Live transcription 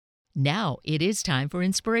Now it is time for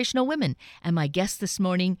Inspirational Women, and my guest this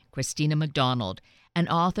morning, Christina McDonald, an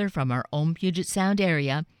author from our own Puget Sound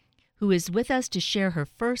area, who is with us to share her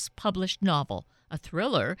first published novel, a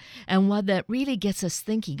thriller, and one that really gets us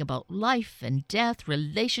thinking about life and death,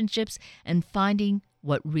 relationships, and finding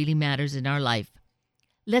what really matters in our life.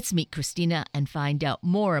 Let's meet Christina and find out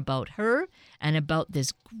more about her and about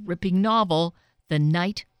this gripping novel, The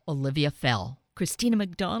Night Olivia Fell. Christina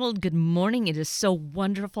McDonald, good morning. It is so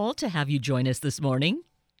wonderful to have you join us this morning.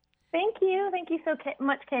 Thank you. Thank you so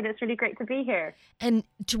much, Kate. It's really great to be here. And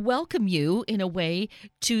to welcome you, in a way,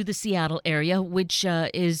 to the Seattle area, which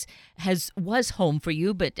was home for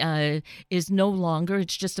you, but is no longer.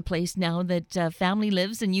 It's just a place now that family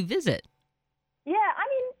lives and you visit. Yeah, I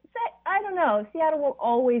mean, I don't know. Seattle will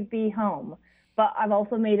always be home, but I've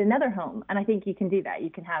also made another home, and I think you can do that. You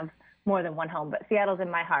can have more than one home, but Seattle's in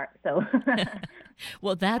my heart, so.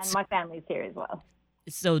 Well, and my family's here as well.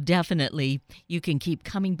 So definitely, you can keep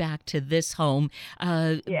coming back to this home.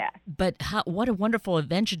 Yeah. But what a wonderful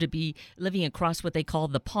adventure to be living across what they call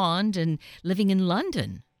the pond and living in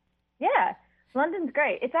London. Yeah, London's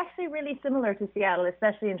great. It's actually really similar to Seattle,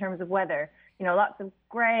 especially in terms of weather. You know, lots of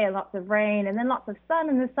gray and lots of rain, and then lots of sun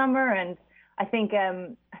in the summer. And I think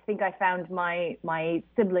I found my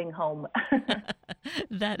sibling home.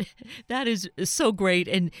 That is so great.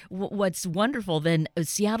 And what's wonderful then,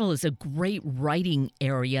 Seattle is a great writing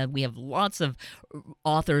area. We have lots of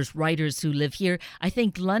authors, writers who live here. I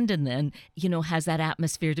think London then, has that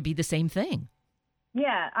atmosphere to be the same thing.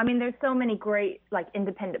 Yeah, I mean, there's so many great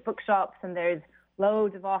independent bookshops, and there's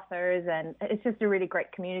loads of authors, and it's just a really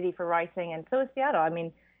great community for writing. And so is Seattle. I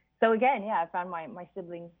mean, so again, yeah, I found my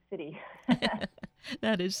sibling city.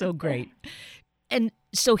 That is so great. And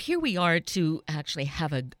so here we are to actually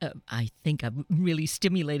have I think a really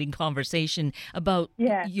stimulating conversation about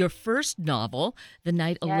your first novel, The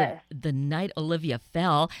Night Olivia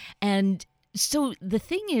Fell. And so the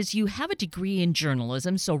thing is, you have a degree in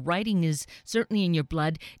journalism, so writing is certainly in your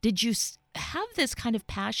blood. Did you have this kind of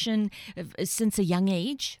passion since a young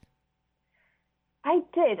age? I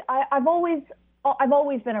did. I've always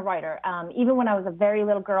been a writer. Even when I was a very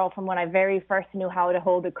little girl, from when I very first knew how to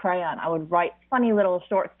hold a crayon, I would write funny little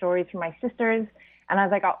short stories for my sisters. And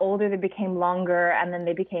as I got older, they became longer, and then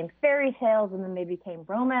they became fairy tales, and then they became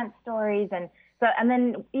romance stories. And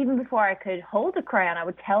then even before I could hold a crayon, I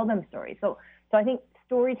would tell them stories. So I think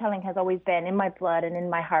storytelling has always been in my blood and in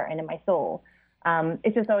my heart and in my soul.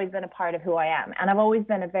 It's just always been a part of who I am. And I've always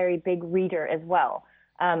been a very big reader as well.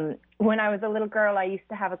 When I was a little girl, I used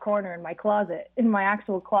to have a corner in my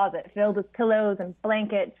actual closet, filled with pillows and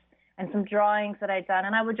blankets and some drawings that I'd done.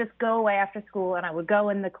 And I would just go away after school, and I would go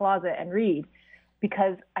in the closet and read,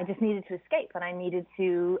 because I just needed to escape, and I needed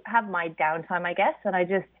to have my downtime, I guess. And I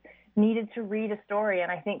just needed to read a story.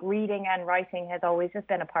 And I think reading and writing has always just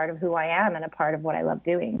been a part of who I am and a part of what I love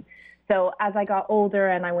doing. So as I got older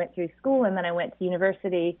and I went through school and then I went to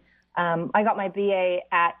university, I got my BA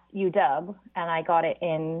at UW, and I got it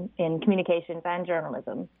in communications and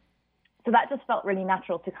journalism. So that just felt really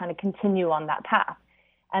natural to kind of continue on that path.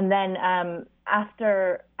 And then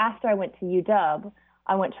after I went to UW,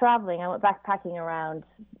 I went traveling. I went backpacking around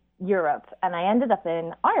Europe, and I ended up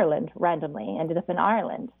in Ireland randomly, And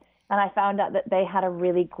I found out that they had a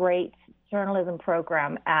really great journalism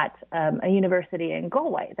program at a university in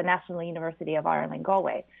Galway, the National University of Ireland,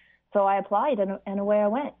 Galway. So I applied, and away I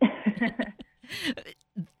went.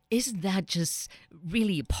 Isn't that just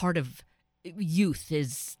really part of youth,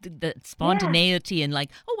 is the spontaneity and I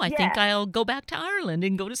think I'll go back to Ireland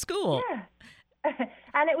and go to school. Yeah.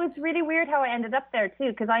 And it was really weird how I ended up there,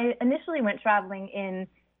 too, because I initially went traveling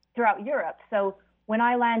throughout Europe. So when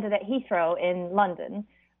I landed at Heathrow in London,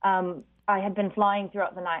 I had been flying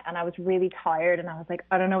throughout the night, and I was really tired, and I was like,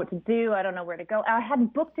 I don't know what to do. I don't know where to go. I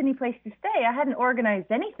hadn't booked any place to stay. I hadn't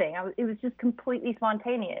organized anything. It was just completely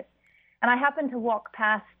spontaneous. And I happened to walk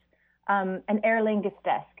past an Aer Lingus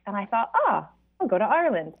desk, and I thought, I'll go to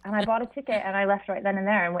Ireland. And I bought a ticket, and I left right then and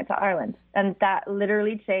there and went to Ireland. And that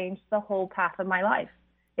literally changed the whole path of my life.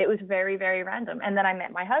 It was very, very random. And then I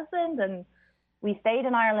met my husband, and we stayed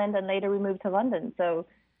in Ireland, and later we moved to London. So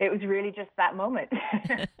it was really just that moment.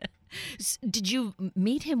 Did you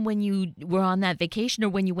meet him when you were on that vacation, or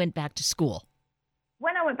when you went back to school?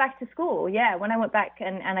 When I went back to school, yeah. When I went back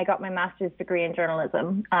and I got my master's degree in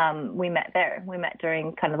journalism, we met there. We met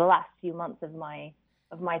during kind of the last few months of my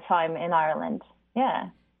time in Ireland.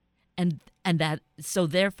 Yeah. And that, so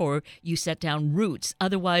therefore you set down roots.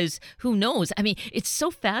 Otherwise, who knows? I mean, it's so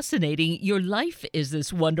fascinating. Your life is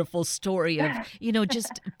this wonderful story of,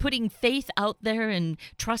 just putting faith out there and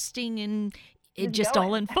trusting, and it just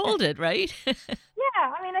all unfolded, right? Yeah.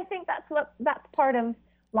 I mean, I think that's part of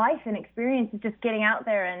life and experience, is just getting out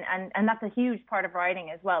there, and that's a huge part of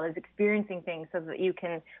writing as well, is experiencing things so that you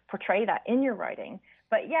can portray that in your writing.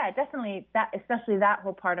 But yeah, definitely especially that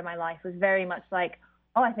whole part of my life was very much like,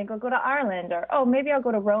 oh, I think I'll go to Ireland, or oh, maybe I'll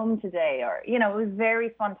go to Rome today, or it was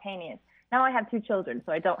very spontaneous. Now I have 2 children,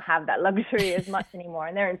 so I don't have that luxury as much anymore,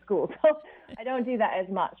 and they're in school, so I don't do that as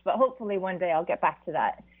much. But hopefully one day I'll get back to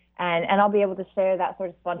that, and I'll be able to share that sort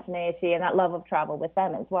of spontaneity and that love of travel with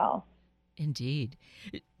them as well. Indeed.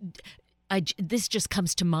 This just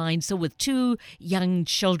comes to mind. So with 2 young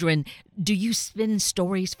children, do you spin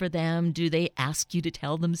stories for them? Do they ask you to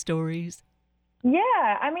tell them stories? Yeah,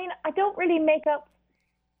 I mean, I don't really make up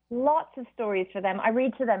lots of stories for them. I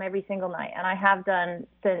read to them every single night, and I have done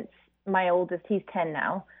since my oldest, he's 10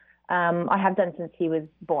 now. I have done since he was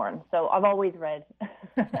born. So I've always read.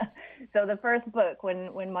 So the first book,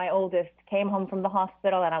 when my oldest came home from the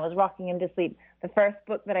hospital and I was rocking him to sleep, the first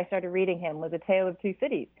book that I started reading him was A Tale of Two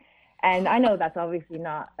Cities. And I know that's obviously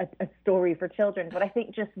not a story for children, but I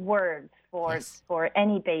think just words for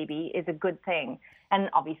any baby is a good thing. And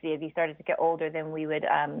obviously, as he started to get older, then we would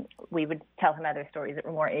tell him other stories that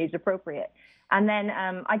were more age appropriate. And then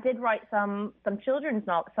I did write some children's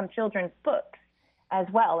books as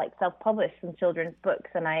well, like self-published some children's books,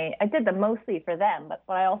 and I did them mostly for them, but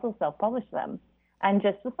I also self-published them, and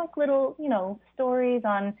just with like little stories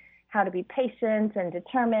on how to be patient and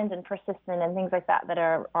determined and persistent and things like that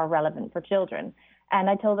are relevant for children, and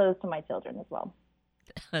I tell those to my children as well.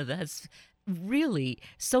 That's really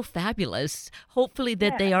so fabulous. Hopefully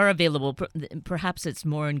that they are available. Perhaps it's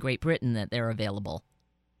more in Great Britain that they're available.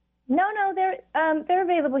 No, they're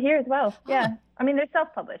available here as well. Yeah, I mean, they're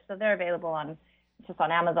self-published, so they're available on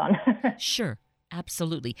Amazon. Sure,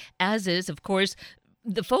 absolutely. As is, of course,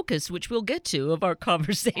 the focus, which we'll get to, of our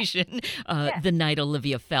conversation, The Night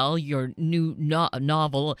Olivia Fell, your new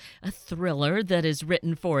novel, a thriller that is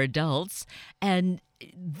written for adults. And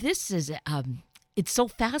this is... it's so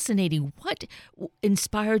fascinating. What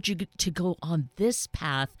inspired you to go on this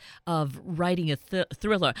path of writing a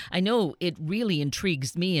thriller? I know it really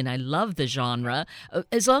intrigues me, and I love the genre,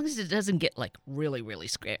 as long as it doesn't get like really, really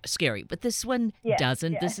scary. But this one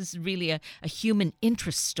doesn't. This is really a human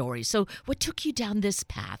interest story. So what took you down this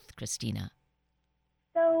path, Christina?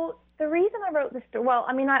 So the reason I wrote this story, well,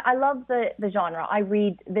 I mean, I love the genre. I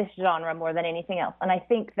read this genre more than anything else. And I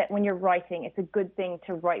think that when you're writing, it's a good thing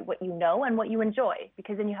to write what you know and what you enjoy,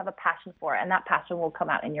 because then you have a passion for it, and that passion will come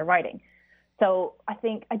out in your writing. So I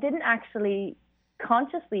think I didn't actually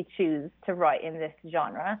consciously choose to write in this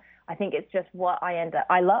genre. I think it's just what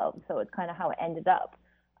I love. So it's kind of how it ended up.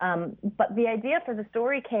 But the idea for the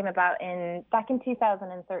story came about back in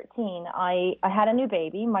 2013. I had a new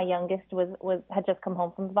baby. My youngest had just come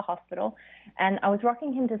home from the hospital, and I was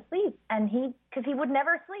rocking him to sleep, and because he would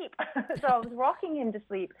never sleep. So I was rocking him to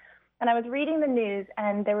sleep, and I was reading the news,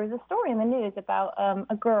 and there was a story in the news about a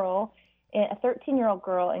 13-year-old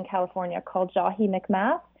girl in California called Jahi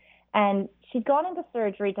McMath, and she'd gone into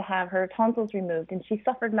surgery to have her tonsils removed, and she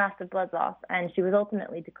suffered massive blood loss, and she was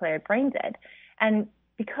ultimately declared brain dead. And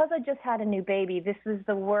because I just had a new baby, this was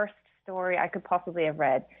the worst story I could possibly have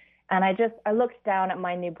read. And I looked down at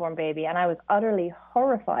my newborn baby, and I was utterly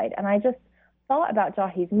horrified. And I just thought about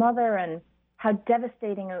Jahi's mother and how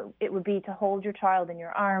devastating it would be to hold your child in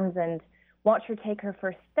your arms and watch her take her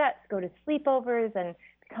first steps, go to sleepovers, and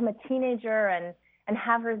become a teenager, and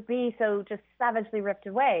have her be so just savagely ripped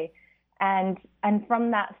away. And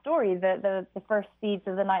from that story, the first seeds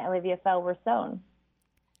of The Night Olivia Fell were sown.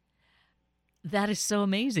 That is so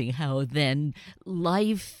amazing how then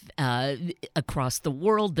life across the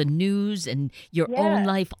world, the news, and your own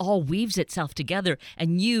life all weaves itself together,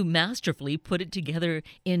 and you masterfully put it together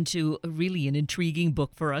into really an intriguing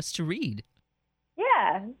book for us to read.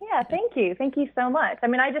 Yeah, thank you. Thank you so much. I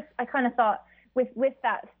mean, I kind of thought with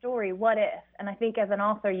that story, what if? And I think as an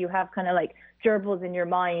author, you have kind of like gerbils in your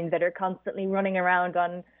mind that are constantly running around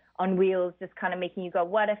on wheels, just kind of making you go,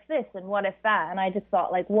 what if this and what if that? And I just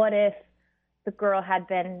thought, like, what if the girl had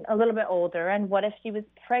been a little bit older, and what if she was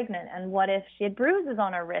pregnant, and what if she had bruises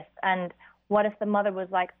on her wrist, and what if the mother was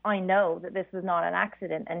like, I know that this was not an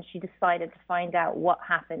accident, and she decided to find out what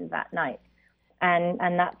happened that night. And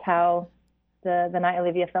that's how the Night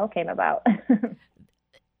Olivia Fell came about.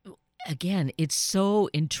 Again, it's so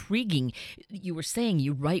intriguing. You were saying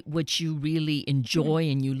you write what you really enjoy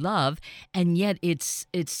and you love, and yet it's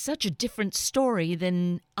such a different story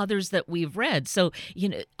than others that we've read. So,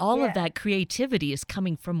 all of that creativity is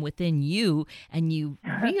coming from within you, and you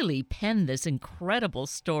really pen this incredible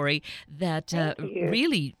story that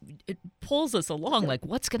really it pulls us along. Like,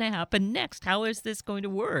 what's going to happen next? How is this going to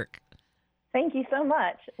work? Thank you so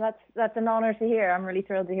much. That's an honor to hear. I'm really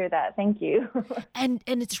thrilled to hear that. Thank you. And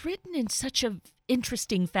it's written in such a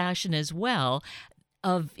interesting fashion as well,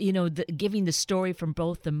 of giving the story from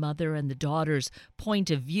both the mother and the daughter's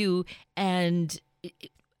point of view. And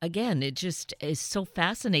again, it just is so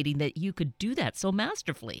fascinating that you could do that so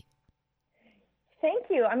masterfully. Thank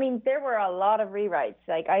you. I mean, there were a lot of rewrites.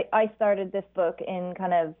 Like I started this book in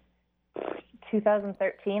kind of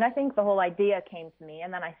 2013. I think the whole idea came to me,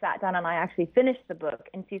 and then I sat down and I actually finished the book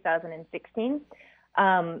in 2016.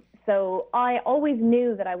 So I always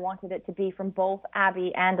knew that I wanted it to be from both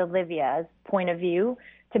Abby and Olivia's point of view,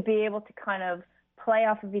 to be able to kind of play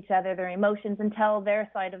off of each other, their emotions, and tell their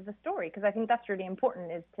side of the story. Because I think that's really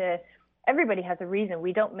important, is to, everybody has a reason.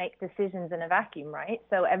 We don't make decisions in a vacuum, right?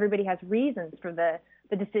 So everybody has reasons for the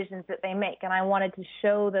decisions that they make. And I wanted to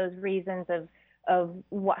show those reasons of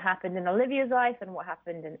what happened in Olivia's life and what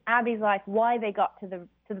happened in Abby's life, why they got to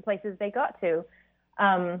the places they got to.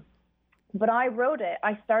 But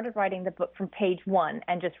I started writing the book from page one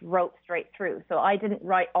and just wrote straight through. So I didn't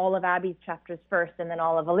write all of Abby's chapters first and then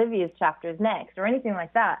all of Olivia's chapters next or anything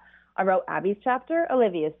like that. I wrote Abby's chapter,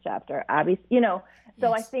 Olivia's chapter, Abby's, So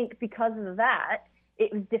yes. I think because of that,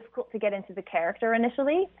 it was difficult to get into the character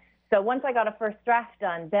initially. So once I got a first draft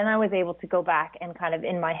done, then I was able to go back and kind of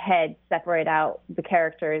in my head separate out the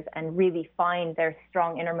characters and really find their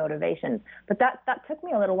strong inner motivations. But that took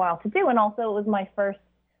me a little while to do. And also it was my first,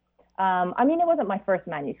 it wasn't my first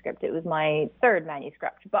manuscript. It was my third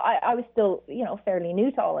manuscript. But I was still, fairly new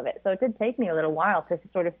to all of it. So it did take me a little while to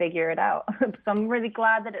sort of figure it out. So I'm really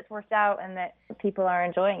glad that it's worked out and that people are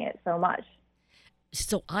enjoying it so much.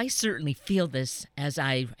 So I certainly feel this as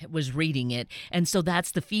I was reading it. And so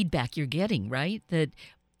that's the feedback you're getting, right? That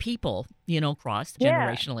people,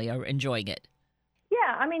 cross-generationally are enjoying it.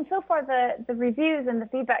 Yeah, I mean, so far the reviews and the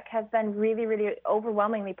feedback has been really, really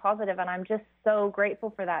overwhelmingly positive, and I'm just so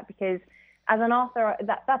grateful for that, because as an author,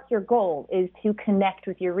 that's your goal, is to connect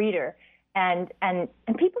with your reader. And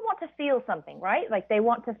people want to feel something, right? Like they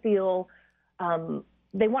want to feel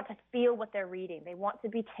what they're reading. They want to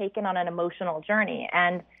be taken on an emotional journey.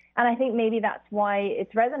 And I think maybe that's why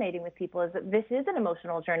it's resonating with people, is that this is an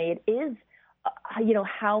emotional journey. It is,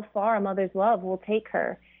 how far a mother's love will take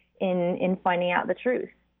her in finding out the truth.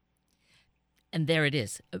 And there it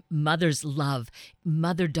is. Mother's love,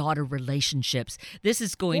 mother-daughter relationships. This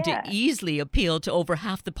is going to easily appeal to over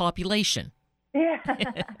half the population. Yeah.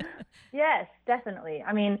 Yes, definitely.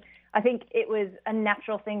 I mean, I think it was a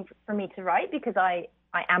natural thing for me to write, because I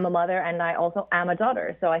am a mother and I also am a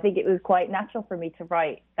daughter. So I think it was quite natural for me to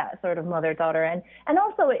write that sort of mother-daughter. And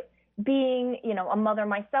also it being, a mother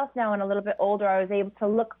myself now and a little bit older, I was able to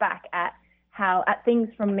look back at things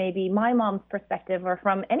from maybe my mom's perspective or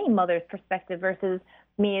from any mother's perspective versus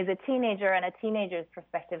me as a teenager and a teenager's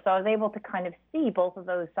perspective. So I was able to kind of see both of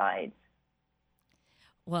those sides.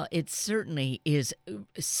 Well, it certainly is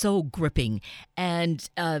so gripping, and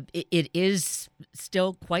it is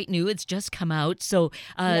still quite new. It's just come out. So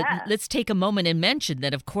let's take a moment and mention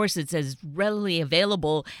that, of course, it's as readily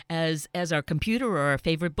available as our computer or our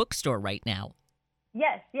favorite bookstore right now.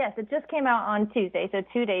 Yes. It just came out on Tuesday, so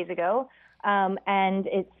 2 days ago. And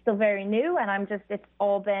it's still very new, and it's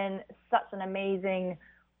all been such an amazing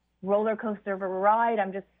roller coaster of a ride.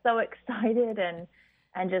 I'm just so excited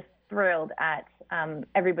and just thrilled at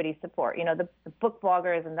everybody's support. The book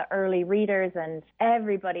bloggers and the early readers and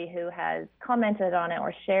everybody who has commented on it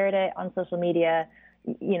or shared it on social media,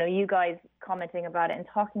 you guys commenting about it and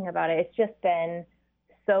talking about it. It's just been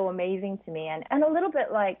so amazing to me and a little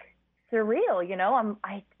bit like surreal,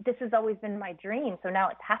 this has always been my dream. So now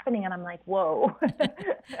it's happening and I'm like, whoa.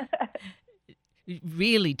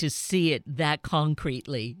 Really, to see it that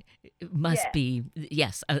concretely must be,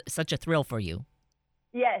 such a thrill for you.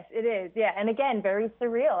 Yes, it is. Yeah. And again, very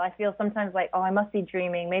surreal. I feel sometimes like, I must be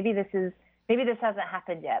dreaming. Maybe this hasn't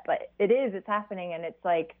happened yet, but it's happening. And it's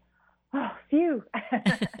like, oh, phew.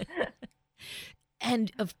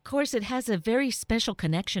 And, of course, it has a very special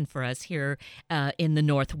connection for us here in the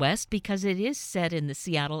Northwest, because it is set in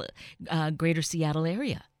the greater Seattle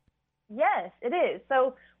area. Yes, it is.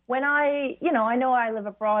 So when I know I live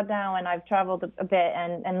abroad now and I've traveled a bit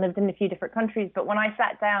and lived in a few different countries, but when I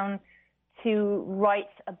sat down to write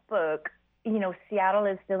a book, Seattle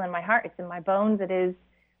is still in my heart. It's in my bones. It is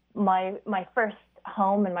my first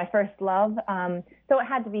home and my first love. So it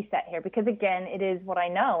had to be set here because, again, it is what I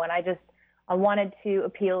know. And I wanted to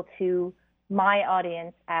appeal to my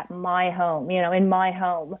audience at my home, in my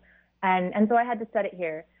home. And so I had to set it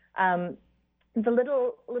here. The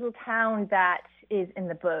little town that is in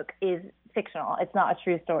the book is fictional. It's not a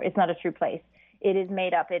true story. It's not a true place. It is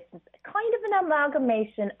made up. It's kind of an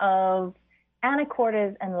amalgamation of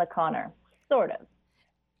Anacortes and Laconer, sort of.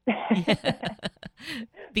 Yeah. But I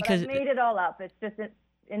Because made it all up. It's just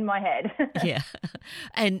in my head. yeah.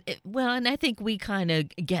 And well, and I think we kind of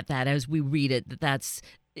get that as we read it, that that's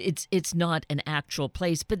it's not an actual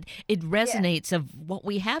place, but it Yeah, resonates of what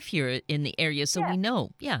we have here in the area, so yeah, we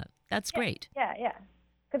know. Yeah, that's yeah, great. yeah, yeah.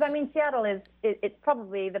 Because I mean, Seattle it's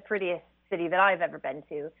probably the prettiest city that I've ever been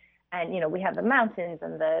to, and we have the mountains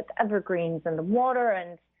and the evergreens and the water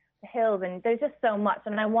and the hills, and there's just so much.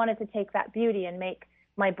 And I wanted to take that beauty and make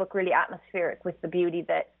my book really atmospheric with the beauty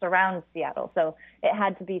that surrounds Seattle. So it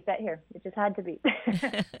had to be set here. It just had to be.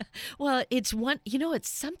 Well, it's one, it's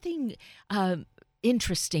something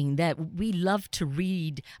interesting that we love to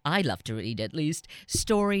read. I love to read, at least,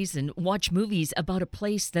 stories and watch movies about a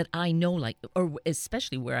place that I know, like, or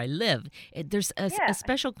especially where I live. There's a Yeah.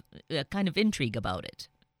 special kind of intrigue about it.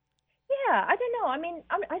 Yeah, I don't know. I mean,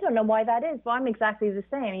 I don't know why that is, but I'm exactly the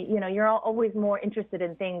same. You're always more interested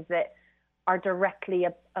in things that are directly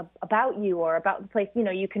about you or about the place.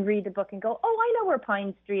 You can read the book and go, oh, I know where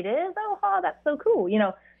Pine Street is. Oh, that's so cool.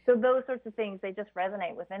 So those sorts of things, they just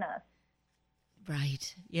resonate within us.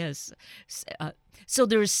 Right. Yes. So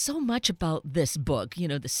there's so much about this book,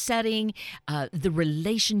 the setting, the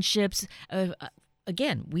relationships.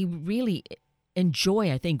 Again, we really enjoy,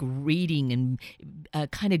 I think, reading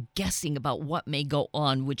and kind of guessing about what may go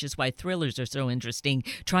on, which is why thrillers are so interesting,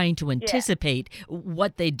 trying to Yeah. anticipate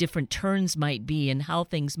what the different turns might be and how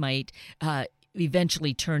things might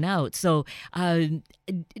eventually turn out. So,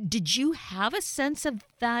 did you have a sense of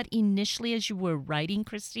that initially as you were writing,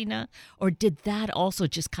 Christina, or did that also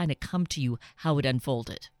just kind of come to you how it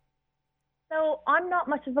unfolded? So I'm not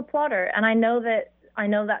much of a plotter, and I know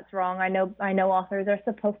that's wrong. I know authors are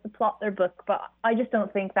supposed to plot their book, but I just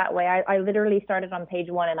don't think that way. I literally started on page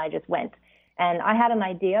one and I just went. And I had an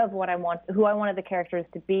idea of who I wanted the characters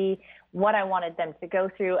to be, what I wanted them to go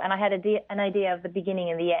through, and I had an idea of the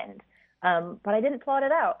beginning and the end. But I didn't plot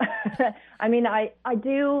it out. I mean, I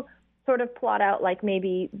do sort of plot out like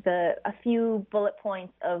maybe a few bullet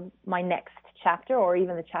points of my next chapter or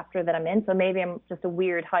even the chapter that I'm in. So maybe I'm just a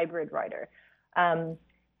weird hybrid writer.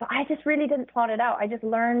 But I just really didn't plot it out. I just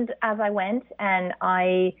learned as I went, and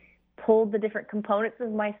I pulled the different components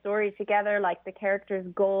of my story together, like the character's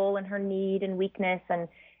goal and her need and weakness, and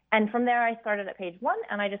from there I started at page one,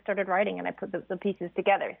 and I just started writing, and I put the pieces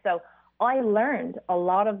together. So I learned a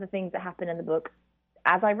lot of the things that happen in the book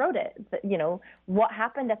as I wrote it. What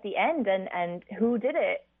happened at the end and who did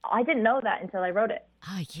it. I didn't know that until I wrote it.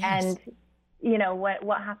 Ah, yes. And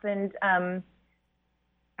what happened.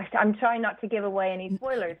 I'm trying not to give away any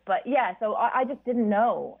spoilers, but yeah, so I just didn't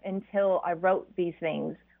know until I wrote these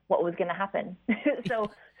things what was going to happen. So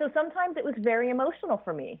sometimes it was very emotional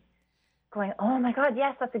for me, going, oh my God,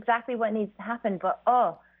 yes, that's exactly what needs to happen. But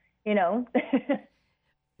you know,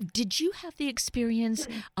 Did you have the experience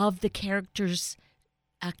of the characters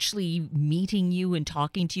actually meeting you and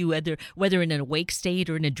talking to you, whether in an awake state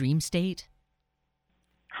or in a dream state?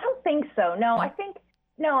 I don't think so. No, I No. think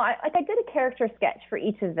no. I did a character sketch for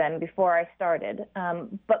each of them before I started.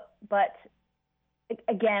 But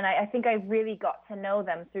again, I think I really got to know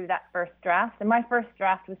them through that first draft. And my first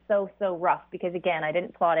draft was so rough because again, I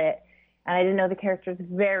didn't plot it and I didn't know the characters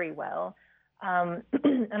very well. And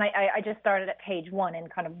I just started at page one and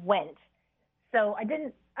kind of went. So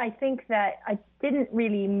I think that I didn't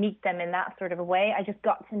really meet them in that sort of a way. I just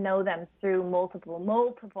got to know them through multiple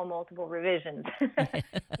revisions.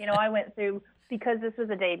 I went through, because this was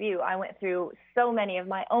a debut, I went through so many of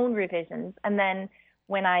my own revisions. And then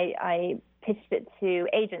when I pitched it to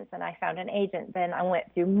agents and I found an agent, then I went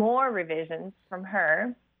through more revisions from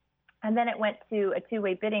her. And then it went to a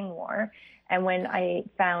two-way bidding war. And when I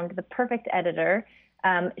found the perfect editor,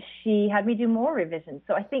 she had me do more revisions.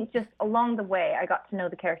 So I think just along the way, I got to know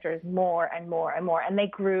the characters more and more and more. And they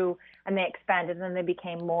grew and they expanded and they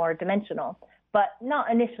became more dimensional. But not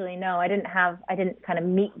initially, no. I didn't kind of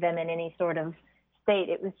meet them in any sort of state.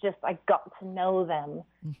 It was just I got to know them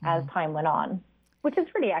as time went on, which is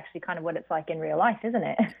really actually kind of what it's like in real life, isn't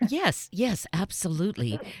it? Yes,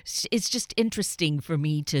 absolutely. It's just interesting for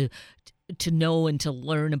me to know and to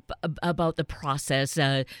learn about the process,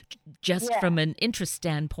 just Yeah. from an interest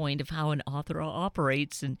standpoint of how an author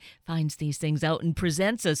operates and finds these things out and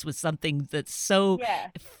presents us with something that's so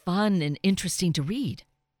Yeah. fun and interesting to read.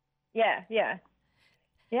 Yeah. Yeah.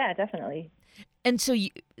 Yeah, definitely. And so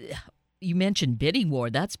you mentioned bidding war.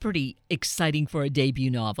 That's pretty exciting for a debut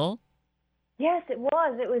novel. Yes, it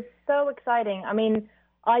was. It was so exciting. I mean,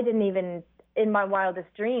 I didn't even, in my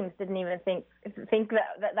wildest dreams, didn't even think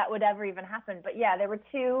that would ever even happen. But yeah, there were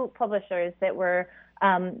two publishers that were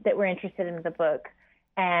interested in the book,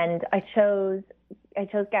 And I chose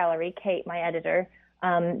Gallery, Kate, my editor,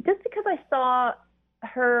 just because I saw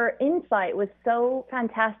her insight was so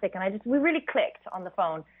fantastic, and we really clicked on the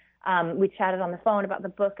phone. We chatted on the phone about the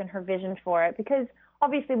book and her vision for it, because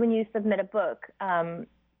obviously when you submit a book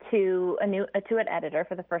to an editor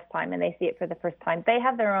for the first time and they see it for the first time, they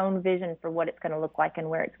have their own vision for what it's going to look like and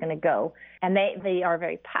where it's going to go, and they are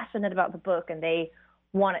very passionate about the book and they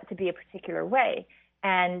want it to be a particular way.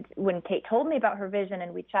 And when Kate told me about her vision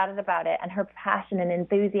and we chatted about it and her passion and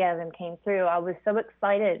enthusiasm came through, I was so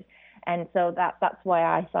excited. And so that's why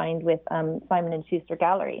I signed with Simon and Schuster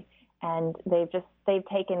Gallery. And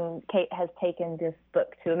Kate has taken this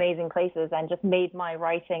book to amazing places and just made my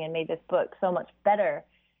writing and made this book so much better,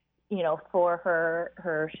 for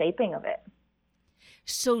her shaping of it.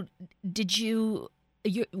 So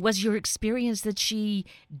was your experience that she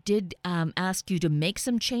did ask you to make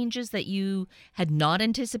some changes that you had not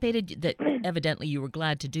anticipated, that evidently you were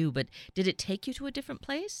glad to do, but did it take you to a different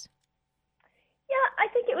place? Yeah, I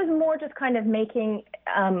think it was more just kind of making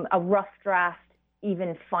a rough draft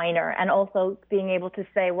even finer, and also being able to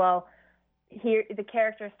say, well, here the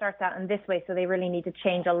character starts out in this way, so they really need to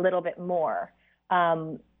change a little bit more.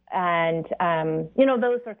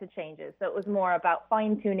 Those sorts of changes. So it was more about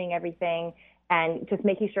fine-tuning everything and just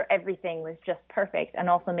making sure everything was just perfect, and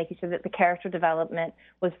also making sure that the character development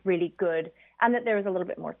was really good, and that there was a little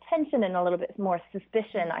bit more tension and a little bit more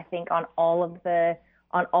suspicion, I think, on all of the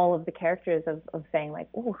characters of saying, like,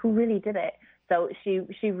 oh, who really did it? So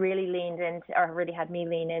she really leaned into, or really had me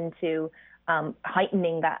lean into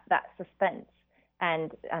heightening that suspense,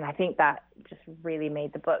 and I think that just really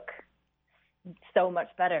made the book so much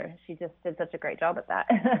better. She just did such a great job at that.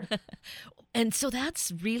 And so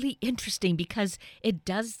that's really interesting, because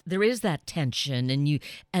there is that tension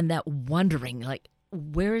and that wondering, like,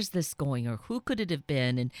 where is this going, or who could it have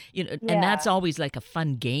been? And and that's always like a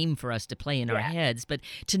fun game for us to play in our heads. But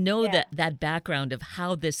to know that background of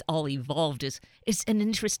how this all evolved is an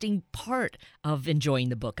interesting part of enjoying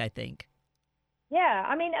the book, I think. Yeah,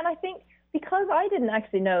 I mean, and I think because I didn't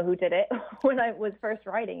actually know who did it when I was first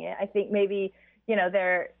writing it, I think maybe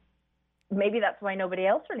that's why nobody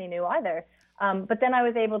else really knew either. But then I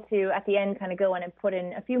was able to, at the end, kind of go in and put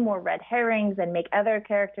in a few more red herrings and make other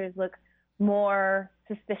characters look more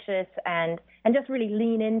suspicious, and just really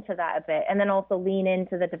lean into that a bit, and then also lean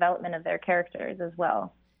into the development of their characters as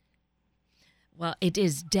well. Well, it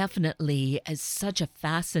is definitely such a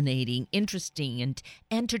fascinating, interesting, and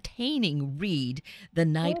entertaining read, The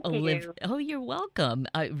Night Olivia. Oh, you're welcome.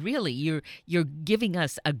 Really, you're giving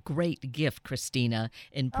us a great gift, Christina.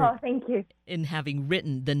 Thank you. In having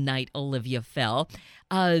written The Night Olivia Fell.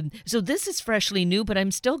 So this is freshly new, but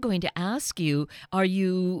I'm still going to ask you: are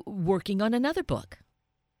you working on another book?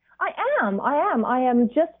 I am. I am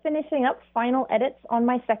just finishing up final edits on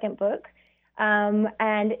my second book.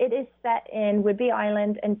 And it is set in Whidbey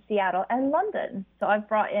Island and Seattle and London. So I've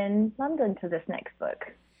brought in London to this next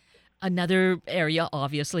book. Another area,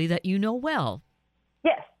 obviously, that you know well.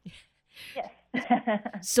 Yes.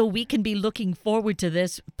 So we can be looking forward to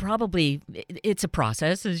this. Probably it's a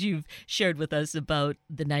process, as you've shared with us about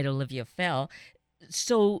The Night Olivia Fell.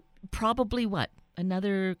 So probably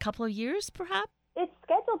another couple of years, perhaps? It's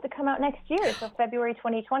scheduled to come out next year, so February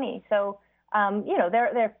 2020. So,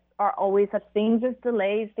 there are always such things as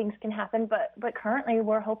delays. Things can happen, but currently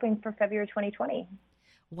we're hoping for February 2020.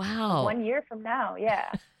 Wow. 1 year from now.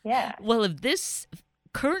 Yeah. Well, if this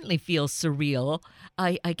currently feels surreal,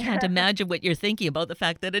 I can't imagine what you're thinking about the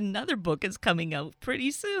fact that another book is coming out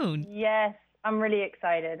pretty soon. Yes, I'm really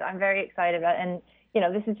excited. I'm very excited. And,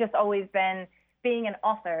 this has just always been, being an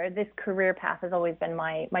author, this career path has always been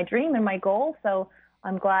my dream and my goal. So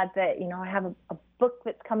I'm glad that, I have a book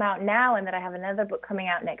that's come out now, and that I have another book coming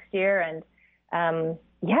out next year. And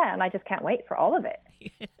and I just can't wait for all of it.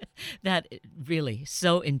 That really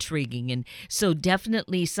so intriguing, and so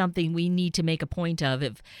definitely something we need to make a point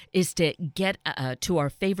of is to get to our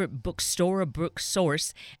favorite bookstore or book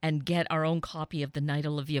source and get our own copy of The Night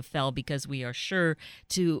Olivia Fell, because we are sure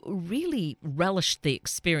to really relish the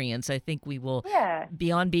experience. I think we will,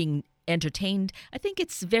 beyond being entertained, I think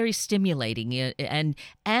it's very stimulating,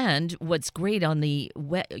 and what's great on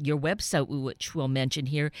your website, which we'll mention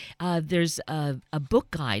here, there's a book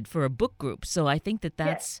guide for a book group, so I think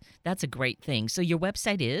that's a great thing. So your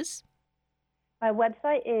website is? My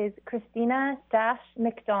website is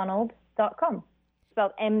christina-mcdonald.com,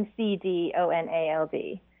 spelled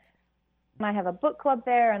McDonald. I have a book club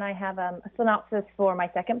there, and I have a synopsis for my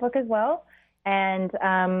second book as well. And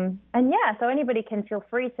so anybody can feel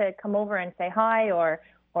free to come over and say hi, or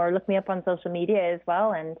look me up on social media as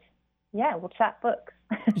well. And we'll chat books.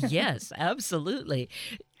 Yes, absolutely.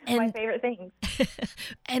 My And favorite things.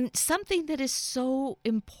 and something that is so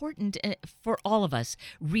important for all of us,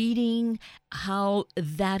 reading, how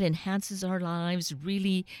that enhances our lives,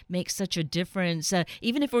 really makes such a difference.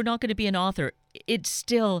 Even if we're not going to be an author, it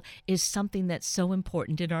still is something that's so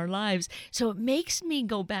important in our lives. So it makes me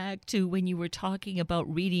go back to when you were talking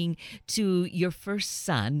about reading to your first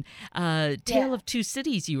son, Tale Yeah. of Two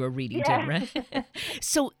Cities you were reading to him, Yeah. right?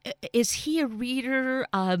 So is he a reader?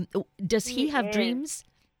 Does He he have is. dreams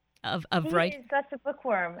He of writing? is such a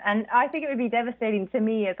bookworm, and I think it would be devastating to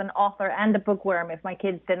me as an author and a bookworm if my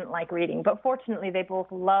kids didn't like reading. But fortunately, they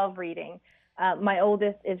both love reading. My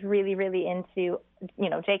oldest is really, really into,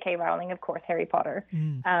 J.K. Rowling, of course, Harry Potter,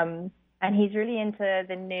 Mm. and he's really into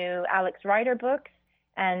the new Alex Rider books.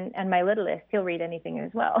 And my littlest, he'll read anything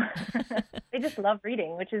as well. They just love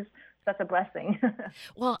reading, which is such a blessing.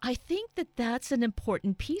 Well, I think that that's an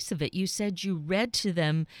important piece of it. You said you read to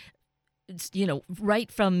them, right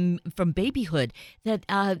from babyhood. That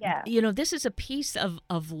Yeah. this is a piece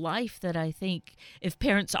of life that I think if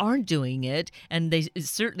parents aren't doing it, and they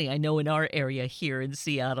certainly, I know in our area here in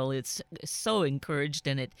Seattle, it's so encouraged,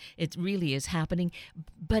 and it really is happening.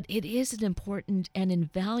 But it is an important and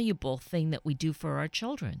invaluable thing that we do for our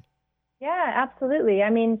children. Yeah, absolutely. I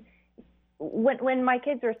mean, when my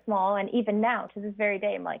kids were small, and even now to this very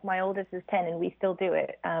day, like my oldest is 10, and we still do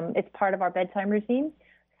it. It's part of our bedtime routine.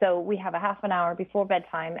 So we have a half an hour before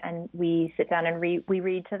bedtime, and we sit down and we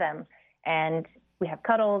read to them, and we have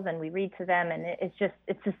cuddles, and we read to them, and it's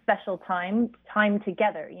a special time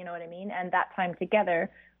together. You know what I mean? And that time together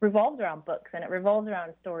revolves around books, and it revolves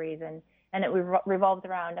around stories, and it revolves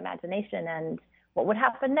around imagination and what would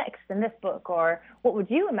happen next in this book, or what would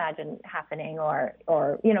you imagine happening, or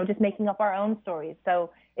just making up our own stories. So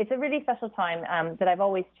it's a really special time that I've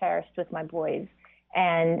always cherished with my boys.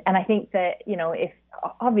 And I think that, if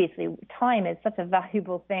obviously time is such a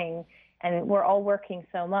valuable thing, and we're all working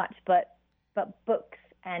so much, but books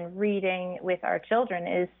and reading with our children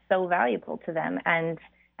is so valuable to them, and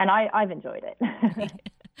I've enjoyed it.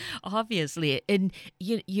 Obviously, and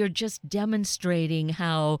you're just demonstrating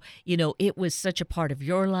how it was such a part of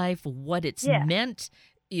your life, what it's Yeah, meant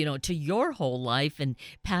to your whole life, and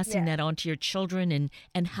passing yeah. that on to your children,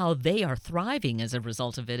 and how they are thriving as a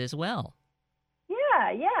result of it as well.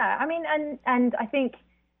 Yeah. I mean, and I think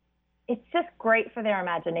it's just great for their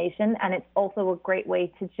imagination, and it's also a great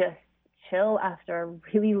way to just chill after a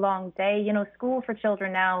really long day. School for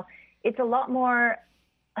children now, it's a lot more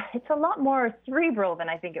cerebral than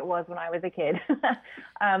I think it was when I was a kid.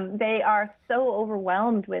 They are so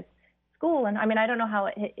overwhelmed with school, and I mean, I don't know how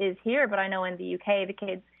it is here, but I know in the UK the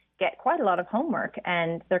kids get quite a lot of homework,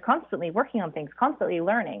 and they're constantly working on things, constantly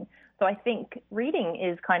learning. So I think reading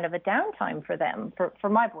is kind of a downtime for them, for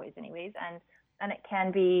my boys anyways, and it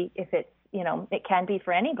can be, if it's, it can be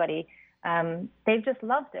for anybody. They've just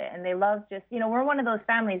loved it, and they love we're one of those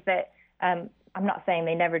families that, I'm not saying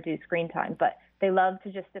they never do screen time, but they love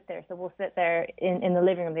to just sit there. So we'll sit there in the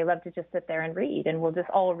living room. They love to just sit there and read, and we'll just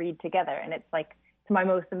all read together. And it's like, it's my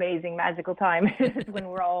most amazing, magical time is when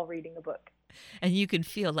we're all reading a book. And you can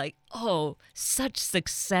feel like, oh, such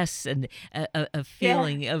success, and a Yeah.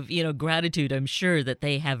 feeling of gratitude. I'm sure that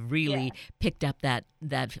they have Yeah. really picked up that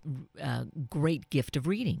great gift of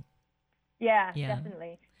reading. Yeah, Yeah.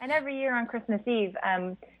 definitely. And every year on Christmas Eve,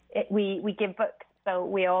 we give books. So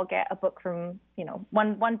we all get a book from,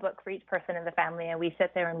 one book for each person in the family, and we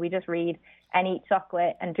sit there and we just read and eat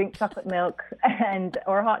chocolate and drink chocolate milk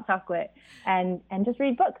or hot chocolate and just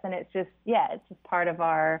read books. And it's just part of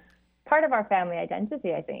our family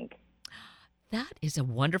identity, I think. That is a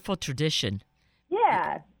wonderful tradition.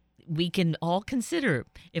 Yeah. We can all consider,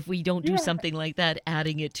 if we don't do Yeah. something like that,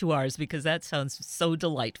 adding it to ours, because that sounds so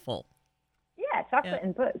delightful. Yeah, chocolate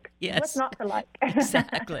and books. Yes. What's not to like?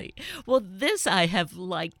 Exactly. Well, this I have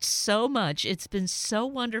liked so much. It's been so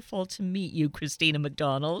wonderful to meet you, Christina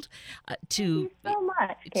McDonald, Thank you so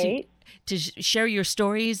much, Kate. to share your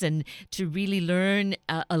stories, and to really learn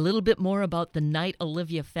a little bit more about the Night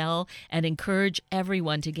Olivia Fell, and encourage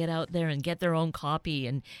everyone to get out there and get their own copy,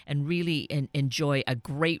 and really enjoy a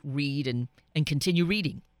great read, and continue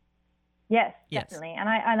reading. Yes, Yes. definitely. And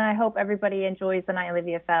I hope everybody enjoys the Night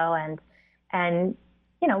Olivia Fell, and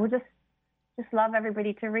we just love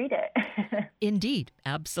everybody to read it. Indeed,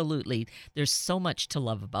 absolutely. There's so much to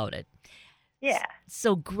love about it. Yeah.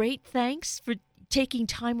 So great thanks for taking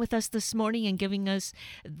time with us this morning and giving us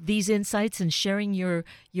these insights and sharing your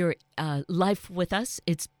life with us.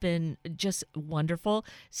 It's been just wonderful.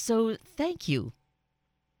 So thank you.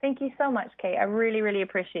 Thank you so much, Kate. I really, really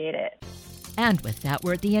appreciate it. And with that,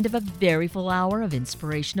 we're at the end of a very full hour of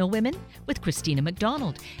Inspirational Women with Christina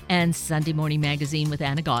McDonald and Sunday Morning Magazine with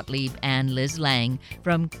Anna Gottlieb and Liz Lang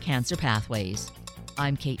from Cancer Pathways.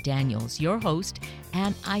 I'm Kate Daniels, your host,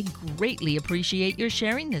 and I greatly appreciate your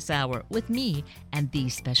sharing this hour with me and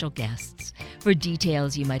these special guests. For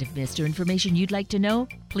details you might have missed or information you'd like to know,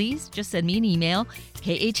 please just send me an email,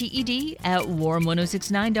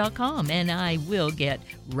 kated@warm1069.com, and I will get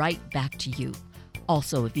right back to you.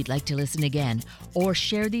 Also, if you'd like to listen again or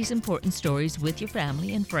share these important stories with your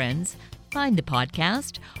family and friends, find the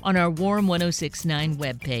podcast on our Warm 1069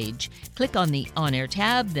 webpage. Click on the On Air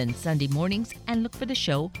tab, then Sunday Mornings, and look for the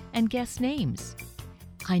show and guest names.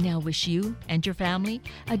 I now wish you and your family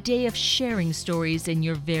a day of sharing stories in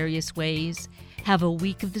your various ways. Have a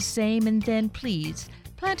week of the same, and then please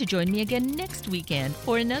plan to join me again next weekend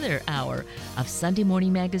for another hour of Sunday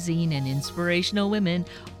Morning Magazine and Inspirational Women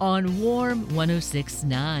on Warm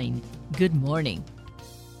 1069. Good morning.